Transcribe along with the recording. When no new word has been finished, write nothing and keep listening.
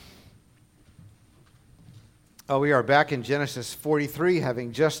We are back in Genesis 43,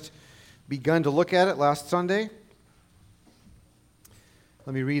 having just begun to look at it last Sunday.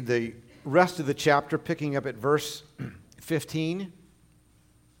 Let me read the rest of the chapter, picking up at verse 15.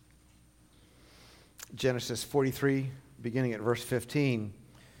 Genesis 43, beginning at verse 15.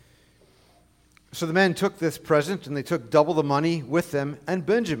 So the men took this present, and they took double the money with them and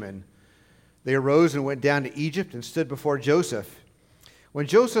Benjamin. They arose and went down to Egypt and stood before Joseph. When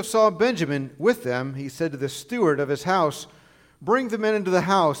Joseph saw Benjamin with them, he said to the steward of his house, "Bring the men into the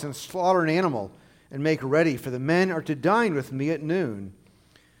house and slaughter an animal and make ready, for the men are to dine with me at noon."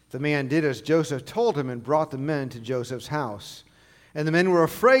 The man did as Joseph told him and brought the men to Joseph's house. And the men were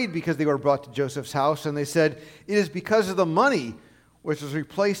afraid because they were brought to Joseph's house, and they said, "It is because of the money which was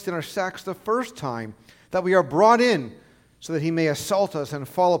replaced in our sacks the first time that we are brought in, so that he may assault us and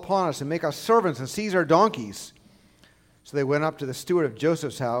fall upon us and make us servants and seize our donkeys." So they went up to the steward of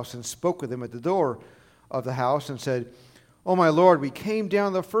Joseph's house and spoke with him at the door of the house and said, "O my lord, we came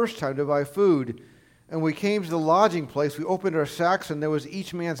down the first time to buy food. And when we came to the lodging place, we opened our sacks, and there was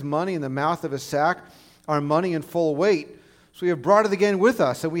each man's money in the mouth of his sack, our money in full weight. So we have brought it again with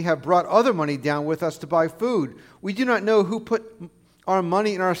us, and we have brought other money down with us to buy food. We do not know who put our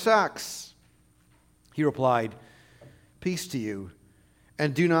money in our sacks." He replied, "Peace to you,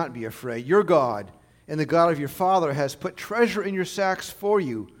 and do not be afraid. Your God and the God of your father has put treasure in your sacks for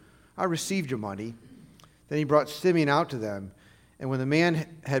you. I received your money." Then he brought Simeon out to them. And when the man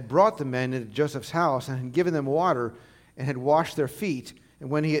had brought the men into Joseph's house and had given them water and had washed their feet, and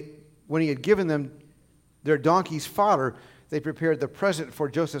when he had given them their donkeys' fodder, they prepared the present for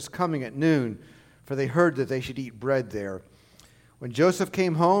Joseph's coming at noon, for they heard that they should eat bread there. When Joseph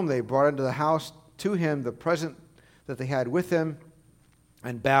came home, they brought into the house to him the present that they had with them,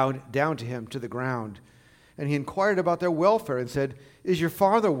 and bowed down to him to the ground. And he inquired about their welfare and said, "Is your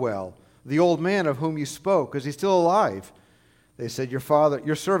father well? The old man of whom you spoke, is he still alive?" They said, your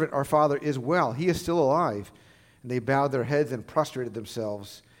servant, our father, is well. He is still alive." And they bowed their heads and prostrated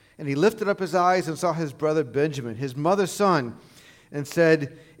themselves. And he lifted up his eyes and saw his brother Benjamin, his mother's son, and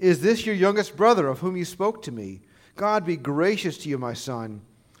said, "Is this your youngest brother of whom you spoke to me? God be gracious to you, my son."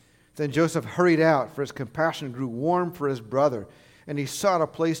 Then Joseph hurried out, for his compassion grew warm for his brother. And he sought a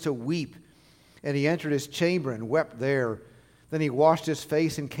place to weep. And he entered his chamber and wept there. Then he washed his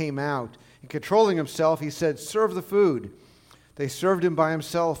face and came out. And controlling himself, he said, "Serve the food." They served him by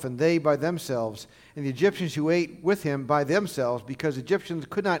himself, and they by themselves, and the Egyptians who ate with him by themselves, because Egyptians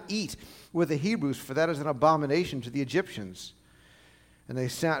could not eat with the Hebrews, for that is an abomination to the Egyptians. And they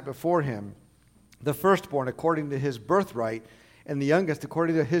sat before him, the firstborn according to his birthright, and the youngest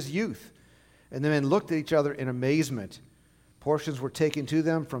according to his youth. And the men looked at each other in amazement. Portions were taken to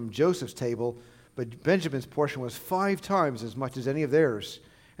them from Joseph's table, but Benjamin's portion was 5 times as much as any of theirs.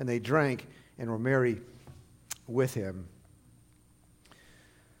 And they drank and were merry with him.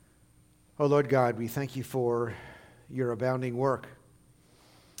 Oh Lord God, we thank you for your abounding work.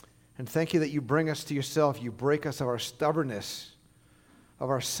 And thank you that you bring us to yourself. You break us of our stubbornness,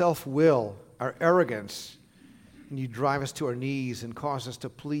 of our self-will, our arrogance. And you drive us to our knees and cause us to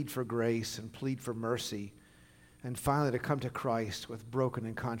plead for grace and plead for mercy. And finally to come to Christ with broken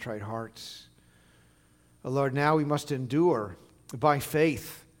and contrite hearts. Oh Lord, now we must endure by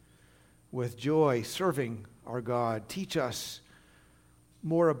faith with joy, serving our God. Teach us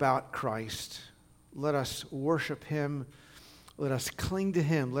more about Christ. Let us worship him. Let us cling to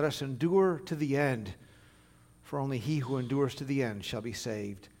him. Let us endure to the end. For only he who endures to the end shall be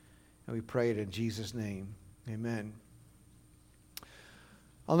saved. And we pray it in Jesus' name. Amen.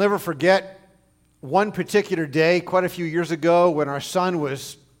 I'll never forget one particular day, quite a few years ago, when our son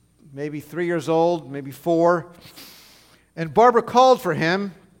was maybe 3 years old, maybe 4. And Barbara called for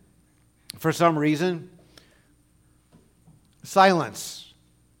him for some reason. Silence.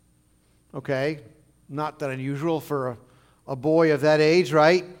 Okay, not that unusual for a boy of that age,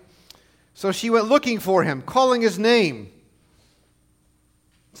 right? So she went looking for him, calling his name.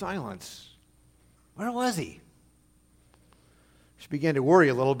 Silence. Where was he? She began to worry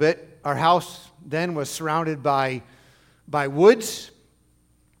a little bit. Our house then was surrounded by woods,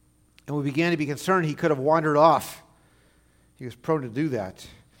 and we began to be concerned he could have wandered off. He was prone to do that.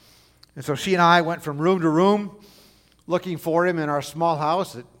 And so she and I went from room to room looking for him in our small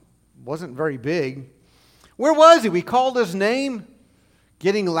house. It wasn't very big. Where was he? We called his name,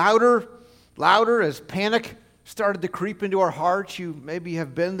 getting louder as panic started to creep into our hearts. You maybe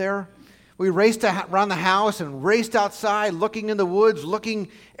have been there. We raced around the house and raced outside, looking in the woods, looking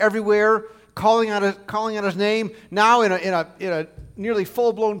everywhere, calling out his name, now in a nearly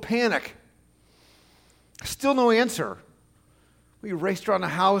full-blown panic. Still no answer. We raced around the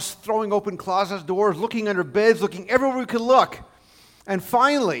house, throwing open closet doors, looking under beds, looking everywhere we could look. And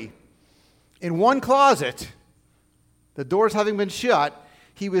finally, in one closet, the doors having been shut,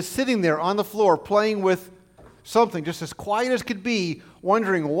 he was sitting there on the floor playing with something just as quiet as could be,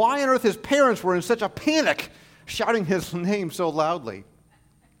 wondering why on earth his parents were in such a panic, shouting his name so loudly.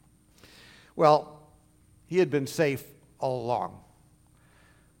 Well, he had been safe all along,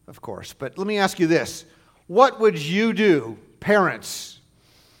 of course. But let me ask you this. What would you do, parents,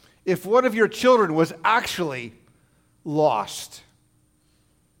 if one of your children was actually lost?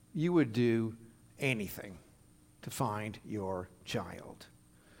 You would do anything to find your child.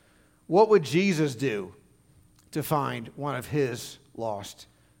 What would Jesus do to find one of his lost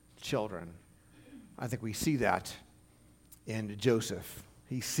children? I think we see that in Joseph.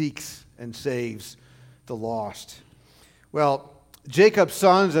 He seeks and saves the lost. Well, Jacob's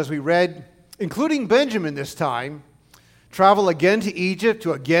sons, as we read, including Benjamin this time, travel again to Egypt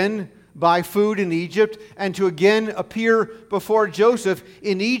to again buy food in Egypt and to again appear before Joseph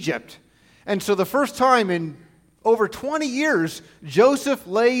in Egypt. And so the first time in over 20 years, Joseph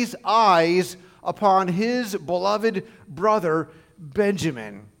lays eyes upon his beloved brother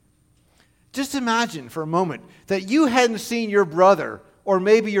Benjamin. Just imagine for a moment that you hadn't seen your brother or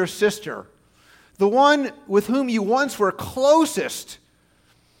maybe your sister, the one with whom you once were closest,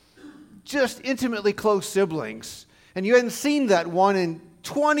 just intimately close siblings, and you hadn't seen that one in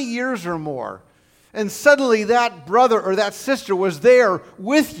 20 years or more, and suddenly that brother or that sister was there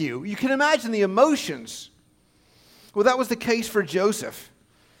with you. You can imagine the emotions. Well, that was the case for Joseph.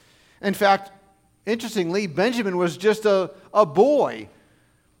 In fact, interestingly, Benjamin was just a boy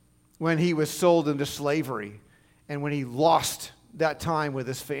when he was sold into slavery and when he lost that time with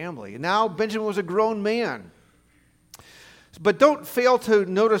his family. And now Benjamin was a grown man. But don't fail to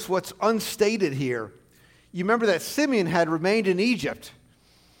notice what's unstated here. You remember that Simeon had remained in Egypt,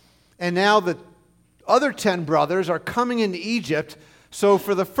 and now the other 10 brothers are coming into Egypt. So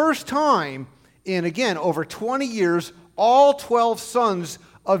for the first time in, again, over 20 years, all 12 sons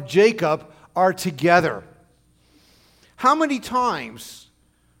of Jacob are together. How many times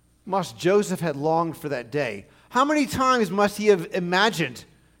must Joseph have longed for that day? How many times must he have imagined,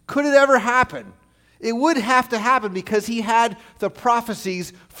 could it ever happen? It would have to happen because he had the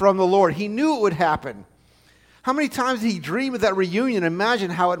prophecies from the Lord. He knew it would happen. How many times did he dream of that reunion, imagine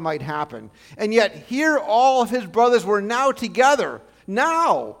how it might happen? And yet here all of his brothers were now together.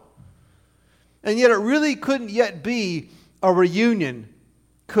 Now. And yet it really couldn't yet be a reunion,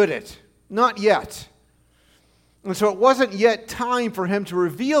 could it? Not yet. And so it wasn't yet time for him to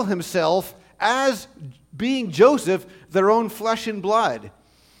reveal himself as being Joseph, their own flesh and blood.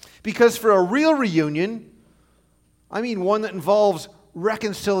 Because for a real reunion, I mean one that involves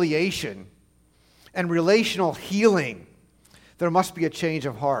reconciliation and relational healing, there must be a change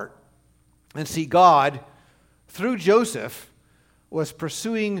of heart. And see, God, through Joseph, was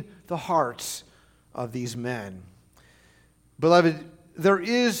pursuing the hearts of these men. Beloved, there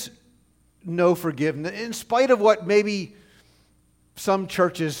is no forgiveness, in spite of what maybe some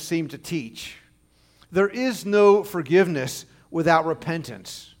churches seem to teach. There is no forgiveness without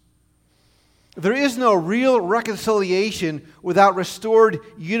repentance. There is no real reconciliation without restored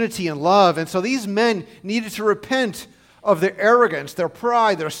unity and love. And so these men needed to repent of their arrogance, their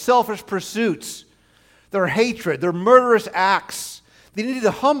pride, their selfish pursuits, their hatred, their murderous acts. They needed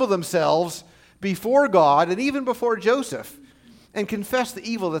to humble themselves before God and even before Joseph and confess the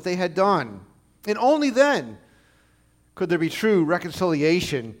evil that they had done. And only then could there be true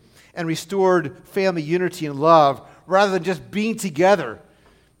reconciliation and restored family unity and love, rather than just being together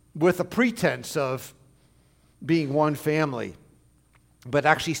with a pretense of being one family, but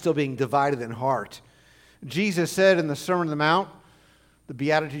actually still being divided in heart. Jesus said in the Sermon on the Mount, the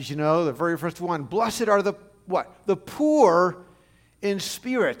Beatitudes, you know, the very first one, blessed are the what? The poor in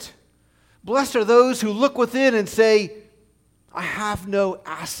spirit. Blessed are those who look within and say, I have no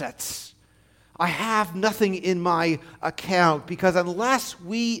assets. I have nothing in my account. Because unless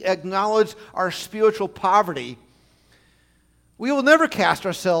we acknowledge our spiritual poverty, we will never cast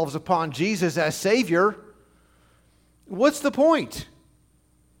ourselves upon Jesus as Savior. What's the point?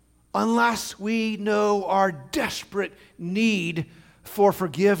 Unless we know our desperate need for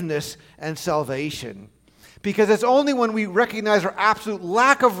forgiveness and salvation. Because it's only when we recognize our absolute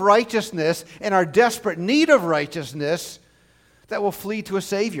lack of righteousness and our desperate need of righteousness that we'll flee to a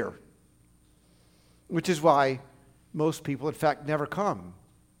Savior. Which is why most people, in fact, never come.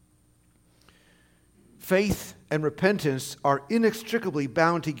 Faith and repentance are inextricably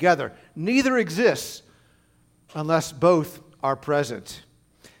bound together. Neither exists unless both are present.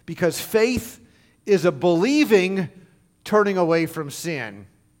 Because faith is a believing turning away from sin.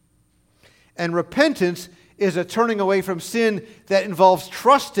 And repentance is a turning away from sin that involves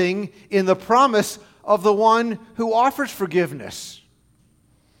trusting in the promise of the one who offers forgiveness.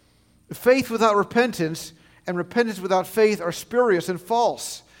 Faith without repentance and repentance without faith are spurious and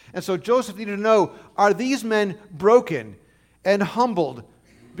false. And so Joseph needed to know, are these men broken and humbled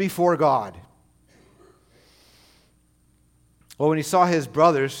before God? Well, when he saw his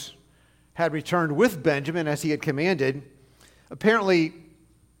brothers had returned with Benjamin as he had commanded, apparently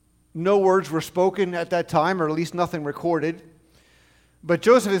no words were spoken at that time, or at least nothing recorded. But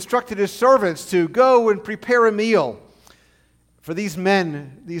Joseph instructed his servants to go and prepare a meal. For these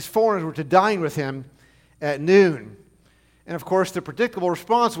men, these foreigners, were to dine with him at noon. And of course, the predictable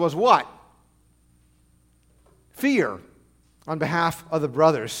response was what? Fear on behalf of the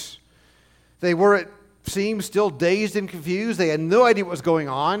brothers. They were, it seems, still dazed and confused. They had no idea what was going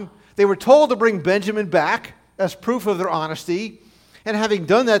on. They were told to bring Benjamin back as proof of their honesty. And having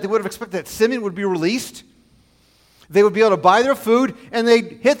done that, they would have expected that Simeon would be released. They would be able to buy their food, and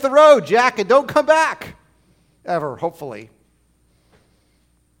they'd hit the road, Jack, and don't come back. Ever, hopefully.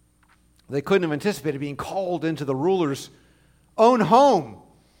 They couldn't have anticipated being called into the ruler's own home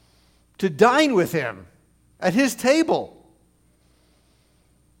to dine with him at his table.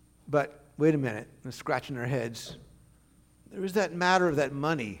 But wait a minute, they're scratching their heads. There was that matter of that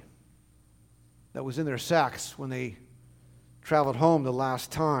money that was in their sacks when they traveled home the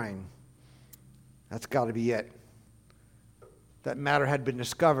last time. That's got to be it. That matter had been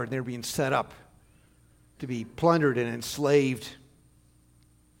discovered, and they were being set up to be plundered and enslaved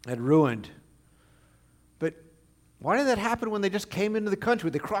and ruined. But why did that happen when they just came into the country?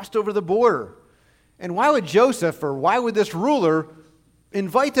 They crossed over the border. And why would Joseph, or why would this ruler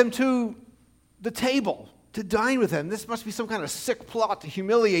invite them to the table to dine with them? This must be some kind of sick plot to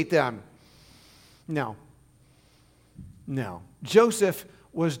humiliate them. No. Joseph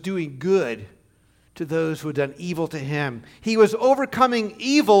was doing good to those who had done evil to him. He was overcoming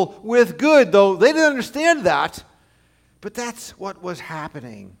evil with good, though they didn't understand that. But that's what was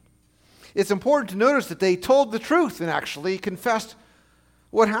happening. It's important to notice that they told the truth and actually confessed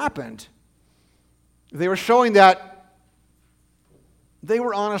what happened. They were showing that they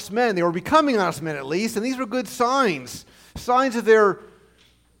were honest men. They were becoming honest men, at least, and these were good signs. Signs of their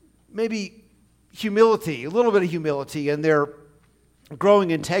maybe humility, a little bit of humility, and their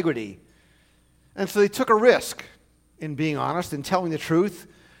growing integrity. And so they took a risk in being honest and telling the truth.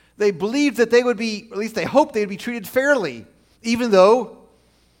 They believed that they would be, at least they hoped they would be treated fairly, even though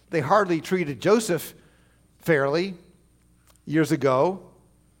they hardly treated Joseph fairly years ago.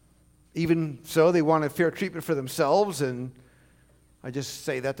 Even so, they wanted fair treatment for themselves, and I just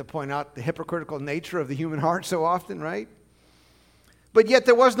say that to point out the hypocritical nature of the human heart so often, right? But yet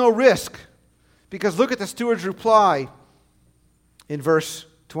there was no risk, because look at the steward's reply in verse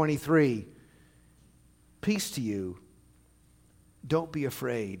 23. Peace to you. Don't be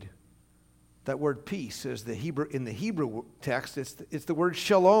afraid. That word peace is in the Hebrew text, it's the word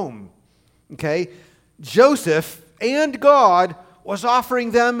shalom. Okay? Joseph and God was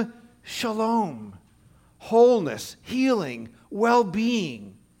offering them shalom, wholeness, healing,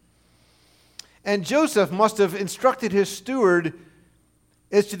 well-being. And Joseph must have instructed his steward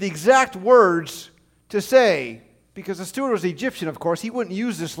as to the exact words to say, because the steward was Egyptian, of course, he wouldn't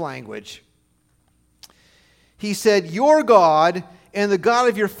use this language. He said, your God and the God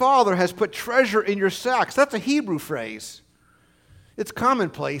of your father has put treasure in your sacks. That's a Hebrew phrase. It's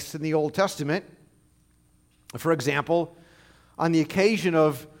commonplace in the Old Testament. For example, on the occasion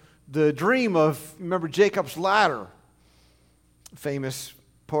of the dream of, remember, Jacob's ladder, famous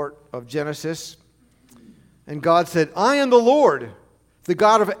part of Genesis. And God said, I am the Lord, the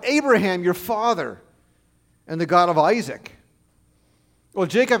God of Abraham, your father, and the God of Isaac. Well,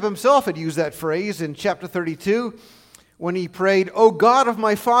 Jacob himself had used that phrase in chapter 32 when he prayed, O God of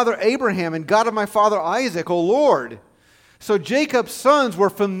my father Abraham and God of my father Isaac, O Lord. So Jacob's sons were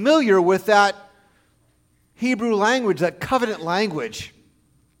familiar with that Hebrew language, that covenant language,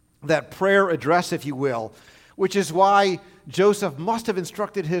 that prayer address, if you will, which is why Joseph must have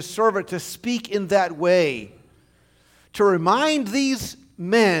instructed his servant to speak in that way, to remind these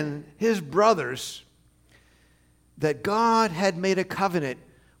men, his brothers, that God had made a covenant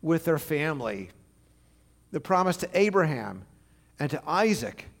with their family. The promise to Abraham and to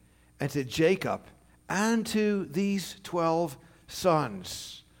Isaac and to Jacob and to these 12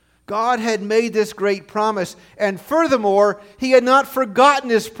 sons. God had made this great promise, and furthermore, he had not forgotten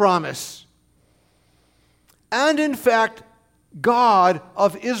his promise. And in fact, God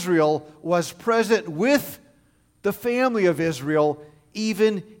of Israel was present with the family of Israel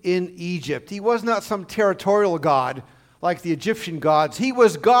even in Egypt. He was not some territorial God like the Egyptian gods. He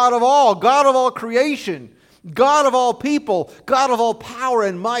was God of all creation, God of all people, God of all power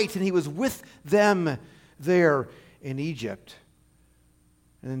and might, and he was with them there in Egypt.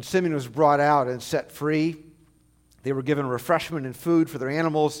 And then Simeon was brought out and set free. They were given refreshment and food for their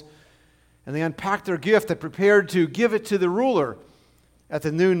animals, and they unpacked their gift and prepared to give it to the ruler at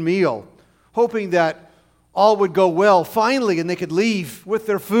the noon meal, hoping that all would go well finally and they could leave with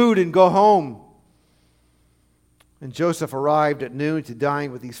their food and go home. And Joseph arrived at noon to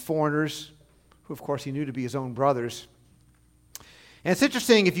dine with these foreigners, who of course he knew to be his own brothers. And it's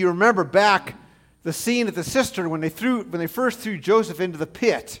interesting, if you remember back the scene at the cistern when they first threw Joseph into the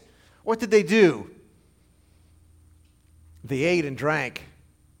pit, what did they do? They ate and drank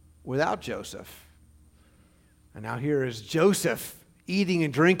without Joseph. And now here is Joseph eating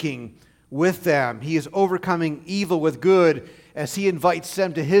and drinking with them. He is overcoming evil with good as he invites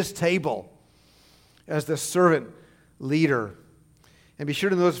them to his table as the servant leader. And be sure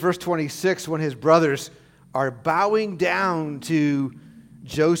to notice verse 26 when his brothers are bowing down to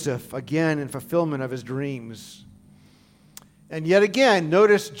Joseph, again in fulfillment of his dreams. And yet again,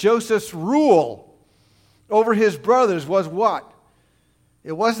 notice Joseph's rule over his brothers was what?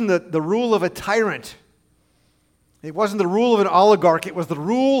 It wasn't the rule of a tyrant. It wasn't the rule of an oligarch. It was the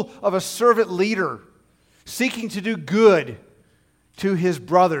rule of a servant leader seeking to do good to his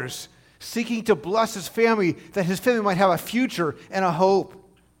brothers, seeking to bless his family, that his family might have a future and a hope.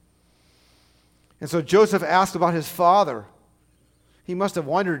 And so Joseph asked about his father. He must have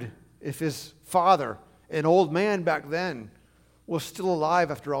wondered if his father, an old man back then, was still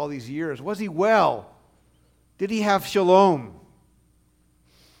alive after all these years. Was he well? Did he have shalom?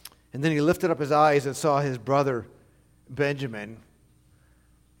 And then he lifted up his eyes and saw his brother Benjamin.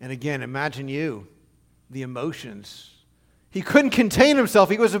 And again, imagine the emotions. He couldn't contain himself.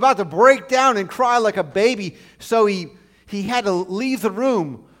 He was about to break down and cry like a baby. So he had to leave the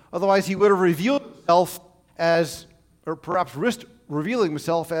room. Otherwise, he would have revealed himself as, or perhaps risked revealing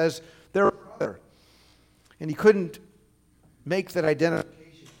himself as their brother. And he couldn't make that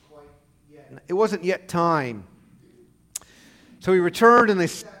identification quite yet. It wasn't yet time. So he returned and they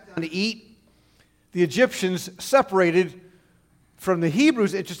sat down to eat. The Egyptians separated from the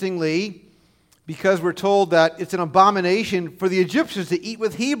Hebrews, interestingly, because we're told that it's an abomination for the Egyptians to eat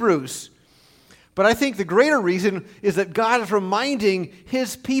with Hebrews. But I think the greater reason is that God is reminding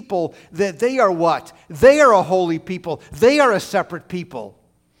his people that they are what? They are a holy people. They are a separate people.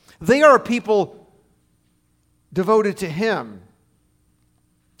 They are a people devoted to him.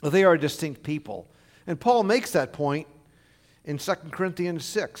 They are a distinct people. And Paul makes that point in 2 Corinthians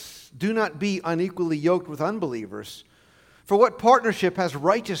 6. Do not be unequally yoked with unbelievers. For what partnership has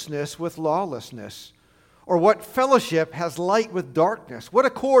righteousness with lawlessness? Or what fellowship has light with darkness? What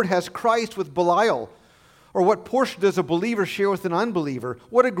accord has Christ with Belial? Or what portion does a believer share with an unbeliever?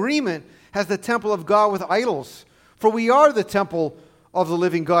 What agreement has the temple of God with idols? For we are the temple of the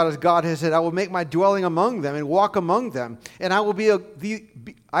living God, as God has said, I will make my dwelling among them and walk among them, and I will be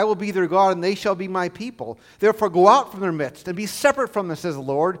their God, and they shall be my people. Therefore go out from their midst and be separate from them, says the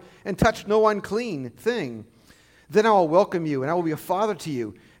Lord, and touch no unclean thing. Then I will welcome you, and I will be a father to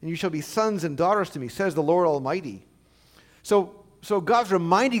you, and you shall be sons and daughters to me, says the Lord Almighty. So God's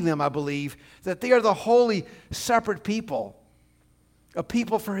reminding them, I believe, that they are the holy, separate people, a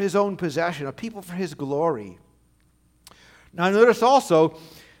people for his own possession, a people for his glory. Now notice also,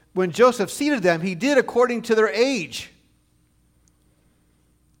 when Joseph seated them, he did according to their age.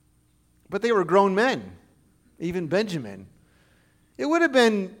 But they were grown men, even Benjamin. It would have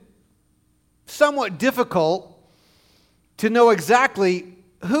been somewhat difficult to know exactly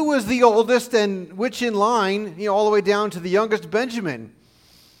who was the oldest and which in line, all the way down to the youngest Benjamin,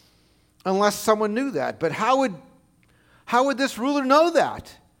 unless someone knew that. But how would this ruler know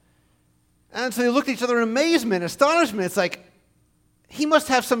that? And so they looked at each other in amazement, astonishment. It's like, he must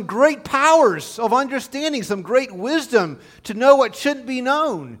have some great powers of understanding, some great wisdom to know what should be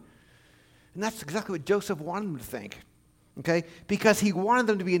known. And that's exactly what Joseph wanted them to think, okay? Because he wanted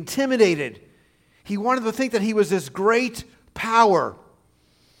them to be intimidated. He wanted them to think that he was this great power.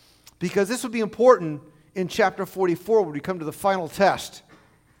 Because this would be important in chapter 44 when we come to the final test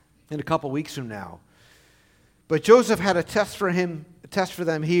in a couple weeks from now. But Joseph had a test for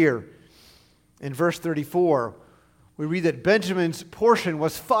them here. In verse 34, we read that Benjamin's portion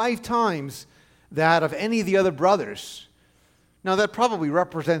was 5 times that of any of the other brothers. Now, that probably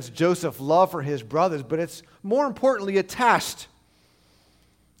represents Joseph's love for his brothers, but it's more importantly a test.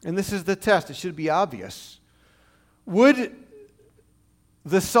 And this is the test. It should be obvious. Would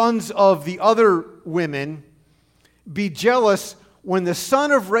the sons of the other women be jealous when the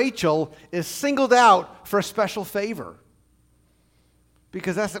son of Rachel is singled out for a special favor?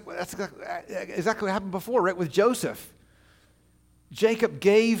 Because that's exactly what happened before, right, with Joseph. Jacob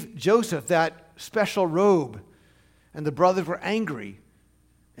gave Joseph that special robe, and the brothers were angry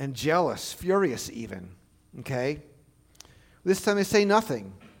and jealous, furious even. Okay? This time they say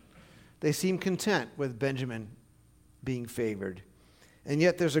nothing. They seem content with Benjamin being favored. And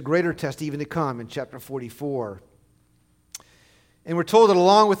yet there's a greater test even to come in chapter 44. And we're told that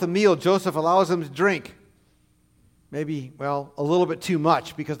along with the meal, Joseph allows them to drink. Maybe, well, a little bit too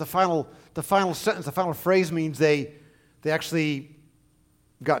much, because the final sentence, the final phrase means they actually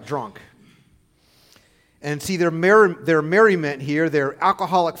got drunk. And see, their merriment here, their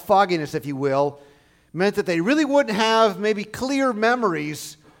alcoholic fogginess, if you will, meant that they really wouldn't have maybe clear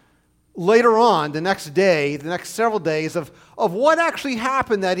memories later on, the next day, the next several days, of what actually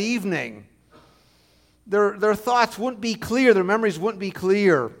happened that evening. Their thoughts wouldn't be clear, their memories wouldn't be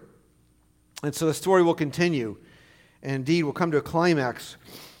clear. And so the story will continue. And indeed, will come to a climax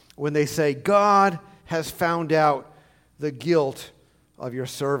when they say, God has found out the guilt of your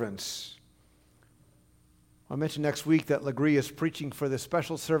servants. I'll mention next week that Legree is preaching for this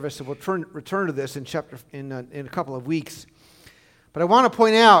special service, and we'll return to this in a couple of weeks. But I want to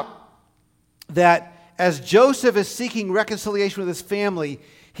point out that as Joseph is seeking reconciliation with his family,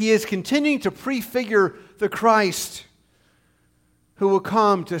 he is continuing to prefigure the Christ who will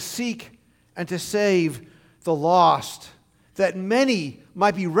come to seek and to save the lost, that many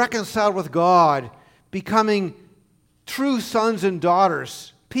might be reconciled with God, becoming true sons and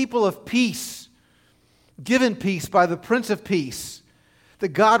daughters, people of peace, given peace by the Prince of Peace, that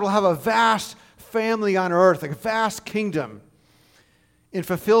God will have a vast family on earth, a vast kingdom, in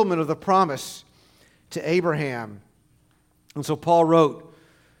fulfillment of the promise to Abraham. And so Paul wrote,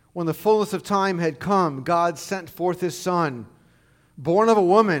 when the fullness of time had come, God sent forth his Son, born of a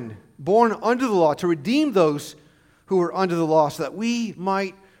woman, born under the law, to redeem those who were under the law, so that we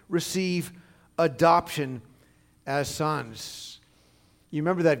might receive adoption as sons. You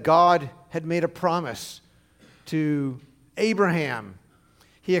remember that God had made a promise to Abraham.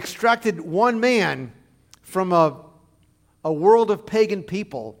 He extracted one man from a world of pagan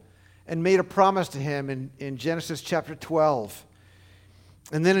people and made a promise to him in Genesis chapter 12.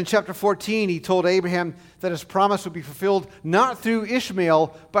 And then in chapter 14, he told Abraham that his promise would be fulfilled not through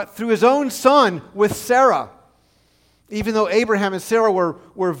Ishmael, but through his own son with Sarah, even though Abraham and Sarah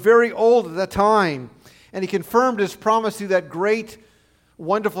were very old at that time. And he confirmed his promise through that great,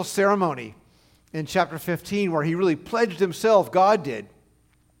 wonderful ceremony in chapter 15, where he really pledged himself, God did,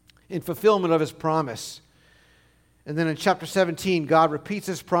 in fulfillment of his promise. And then in chapter 17, God repeats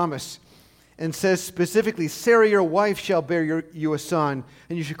his promise and says specifically, Sarah, your wife, shall bear you a son,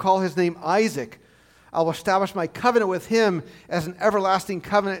 and you shall call his name Isaac. I will establish my covenant with him as an everlasting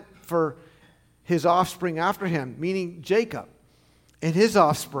covenant for his offspring after him, meaning Jacob and his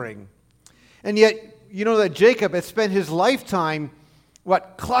offspring. And yet, you know that Jacob had spent his lifetime,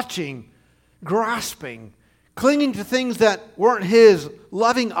 clutching, grasping, clinging to things that weren't his,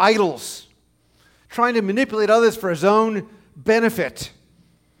 loving idols, trying to manipulate others for his own benefit.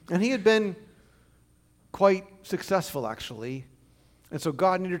 And he had been quite successful, actually. And so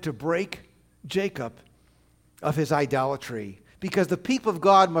God needed to break Jacob of his idolatry, because the people of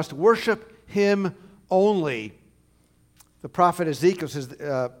God must worship him only. The prophet Ezekiel says,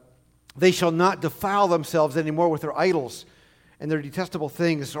 they shall not defile themselves anymore with their idols and their detestable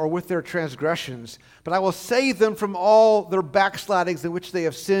things, or with their transgressions, but I will save them from all their backslidings in which they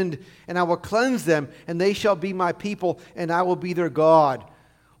have sinned, and I will cleanse them, and they shall be my people, and I will be their God.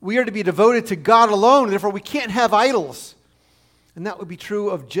 We are to be devoted to God alone, therefore we can't have idols. And that would be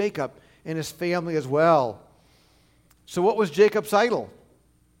true of Jacob and his family as well. So what was Jacob's idol?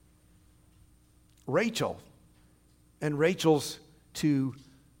 Rachel and Rachel's two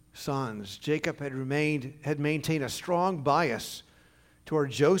sons. Jacob had maintained a strong bias toward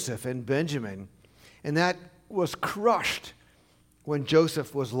Joseph and Benjamin, and that was crushed when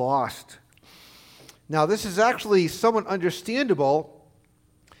Joseph was lost. Now, this is actually somewhat understandable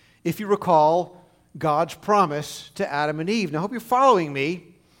if you recall God's promise to Adam and Eve. Now, I hope you're following me.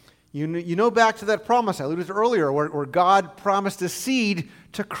 You know back to that promise I alluded to earlier, where God promised a seed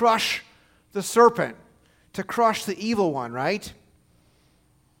to crush the serpent, to crush the evil one, right?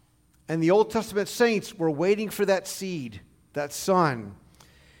 And the Old Testament saints were waiting for that seed, that son.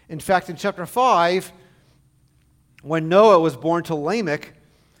 In fact, in chapter 5, when Noah was born to Lamech,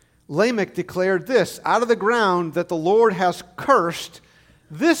 Lamech declared this, out of the ground that the Lord has cursed,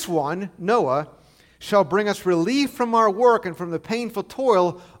 this one, Noah, shall bring us relief from our work and from the painful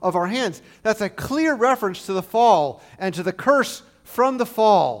toil of our hands. That's a clear reference to the fall and to the curse from the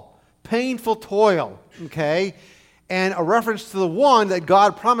fall. Painful toil, okay? and a reference to the one that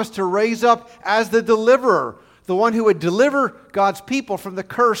God promised to raise up as the deliverer, the one who would deliver God's people from the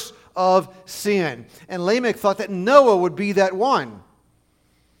curse of sin. And Lamech thought that Noah would be that one.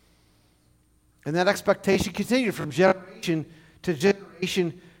 And that expectation continued from generation to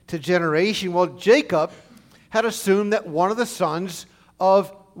generation to generation. Well, Jacob had assumed that one of the sons of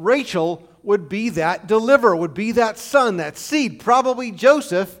Rachel would be that deliverer, would be that son, that seed, probably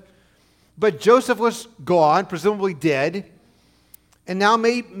Joseph. But Joseph was gone, presumably dead. And now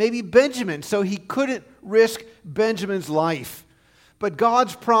maybe Benjamin, so he couldn't risk Benjamin's life. But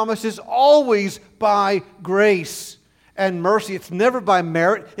God's promise is always by grace and mercy. It's never by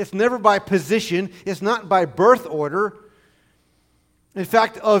merit. It's never by position. It's not by birth order. In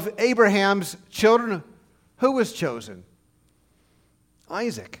fact, of Abraham's children, who was chosen?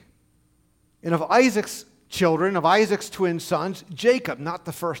 Isaac. And of Isaac's children, of Isaac's twin sons, Jacob, not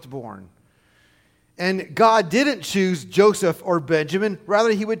the firstborn. And God didn't choose Joseph or Benjamin.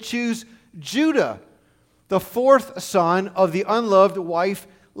 Rather, he would choose Judah, the fourth son of the unloved wife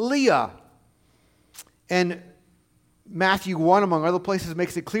Leah. And Matthew 1, among other places,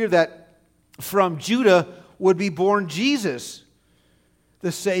 makes it clear that from Judah would be born Jesus,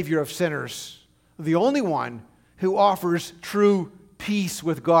 the Savior of sinners, the only one who offers true peace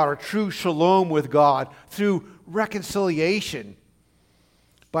with God, or true shalom with God, through reconciliation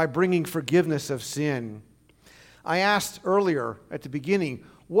by bringing forgiveness of sin. I asked earlier at the beginning,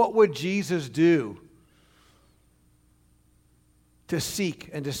 what would Jesus do to seek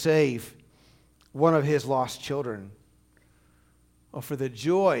and to save one of his lost children? Well, for the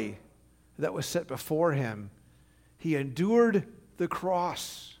joy that was set before him, he endured the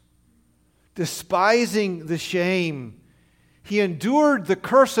cross, despising the shame. He endured the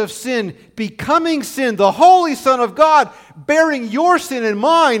curse of sin, becoming sin, the Holy Son of God, bearing your sin and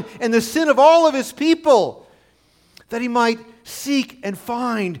mine and the sin of all of his people, that he might seek and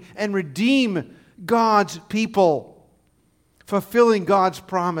find and redeem God's people, fulfilling God's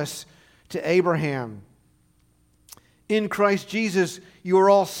promise to Abraham. In Christ Jesus, you are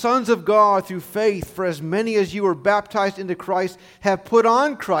all sons of God through faith, for as many as you are baptized into Christ have put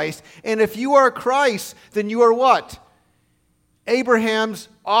on Christ. And if you are Christ, then you are what? Abraham's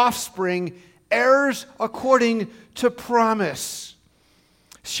offspring, heirs according to promise.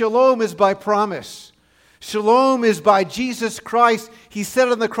 Shalom is by promise. Shalom is by Jesus Christ. He said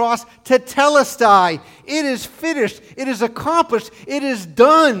on the cross, tetelestai. It is finished. It is accomplished. It is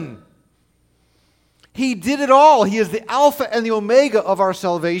done. He did it all. He is the Alpha and the Omega of our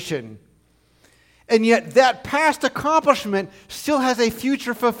salvation. And yet that past accomplishment still has a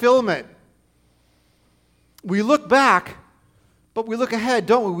future fulfillment. We look back, but we look ahead,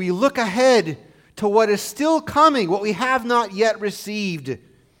 don't we? We look ahead to what is still coming, what we have not yet received.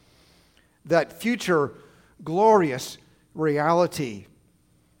 That future glorious reality.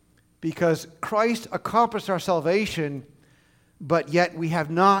 Because Christ accomplished our salvation, but yet we have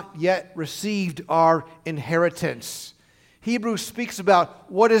not yet received our inheritance. Hebrews speaks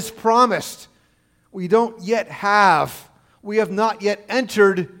about what is promised. We don't yet have. We have not yet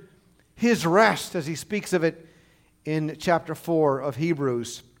entered his rest, as he speaks of it in chapter 4 of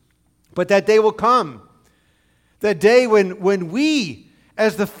Hebrews. But that day will come. That day when we,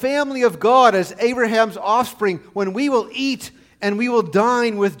 as the family of God, as Abraham's offspring, when we will eat and we will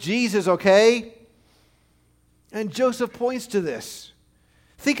dine with Jesus, okay? And Joseph points to this.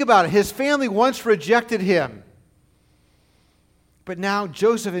 Think about it. His family once rejected him. But now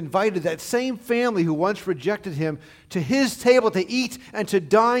Joseph invited that same family who once rejected him to his table to eat and to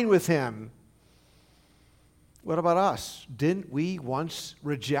dine with him. What about us? Didn't we once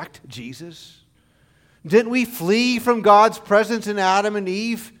reject Jesus? Didn't we flee from God's presence in Adam and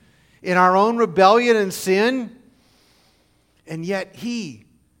Eve in our own rebellion and sin? And yet he,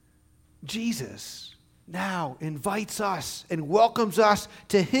 Jesus, now invites us and welcomes us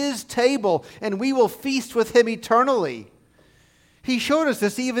to his table, and we will feast with him eternally. He showed us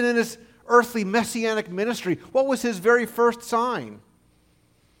this even in his earthly messianic ministry. What was his very first sign?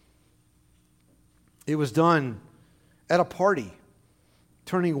 It was done at a party,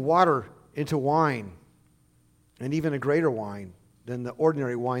 turning water into wine, and even a greater wine than the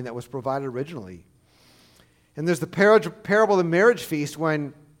ordinary wine that was provided originally. And there's the parable of the marriage feast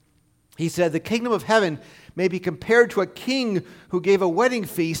when he said, the kingdom of heaven may be compared to a king who gave a wedding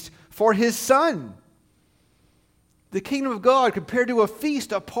feast for his son. The kingdom of God compared to a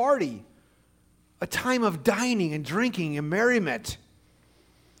feast, a party, a time of dining and drinking and merriment.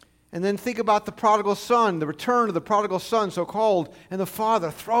 And then think about the prodigal son, the return of the prodigal son, so-called, and the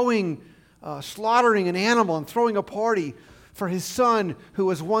father slaughtering an animal and throwing a party for his son who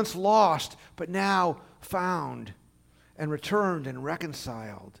was once lost but now found. and returned and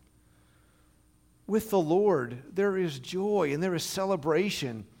reconciled. With the Lord, there is joy and there is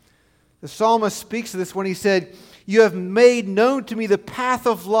celebration. The psalmist speaks of this when he said, "You have made known to me the path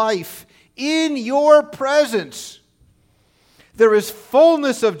of life. In your presence there is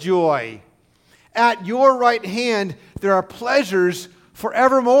fullness of joy. At your right hand there are pleasures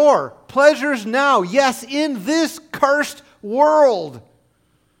forevermore." Pleasures now, yes, in this cursed world.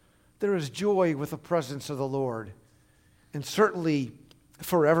 There is joy with the presence of the Lord, and certainly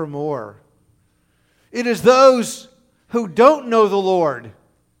forevermore. It is those who don't know the Lord.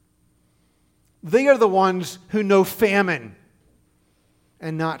 They are the ones who know famine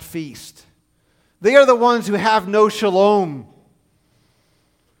and not feast. They are the ones who have no shalom,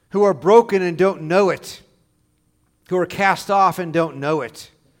 who are broken and don't know it, who are cast off and don't know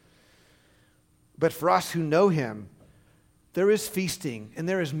it. But for us who know Him, there is feasting and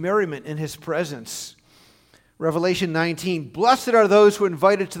there is merriment in His presence. Revelation 19, "Blessed are those who are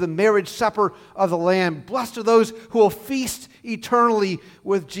invited to the marriage supper of the Lamb. Blessed are those who will feast eternally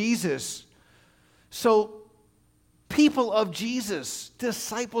with Jesus." So, people of Jesus,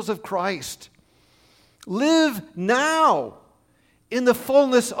 disciples of Christ, live now in the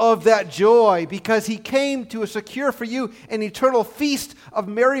fullness of that joy, because He came to secure for you an eternal feast of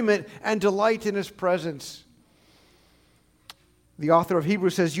merriment and delight in His presence. The author of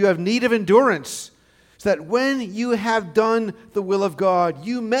Hebrews says, "You have need of endurance, so that when you have done the will of God,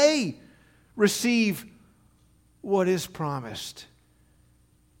 you may receive what is promised."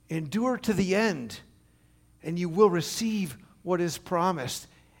 Endure to the end, and you will receive what is promised.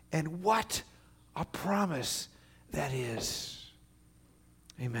 And what a promise that is.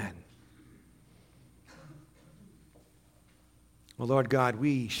 Amen. Well, Lord God,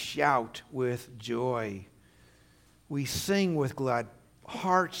 we shout with joy. We sing with glad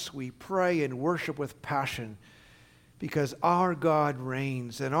hearts. We pray and worship with passion, because our God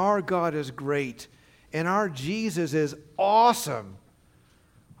reigns, and our God is great, and our Jesus is awesome.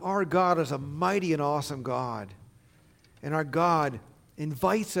 Our God is a mighty and awesome God. And our God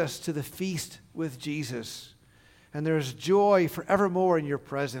invites us to the feast with Jesus. And there's joy forevermore in your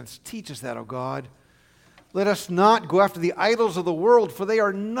presence. Teach us that, O God. Let us not go after the idols of the world, for they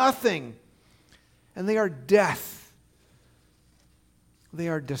are nothing, and they are death. They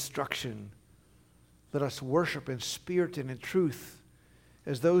are destruction. Let us worship in spirit and in truth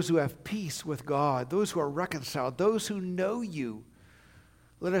as those who have peace with God, those who are reconciled, those who know you.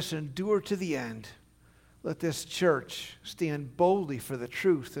 Let us endure to the end. Let this church stand boldly for the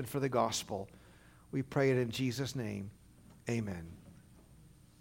truth and for the gospel. We pray it in Jesus' name. Amen.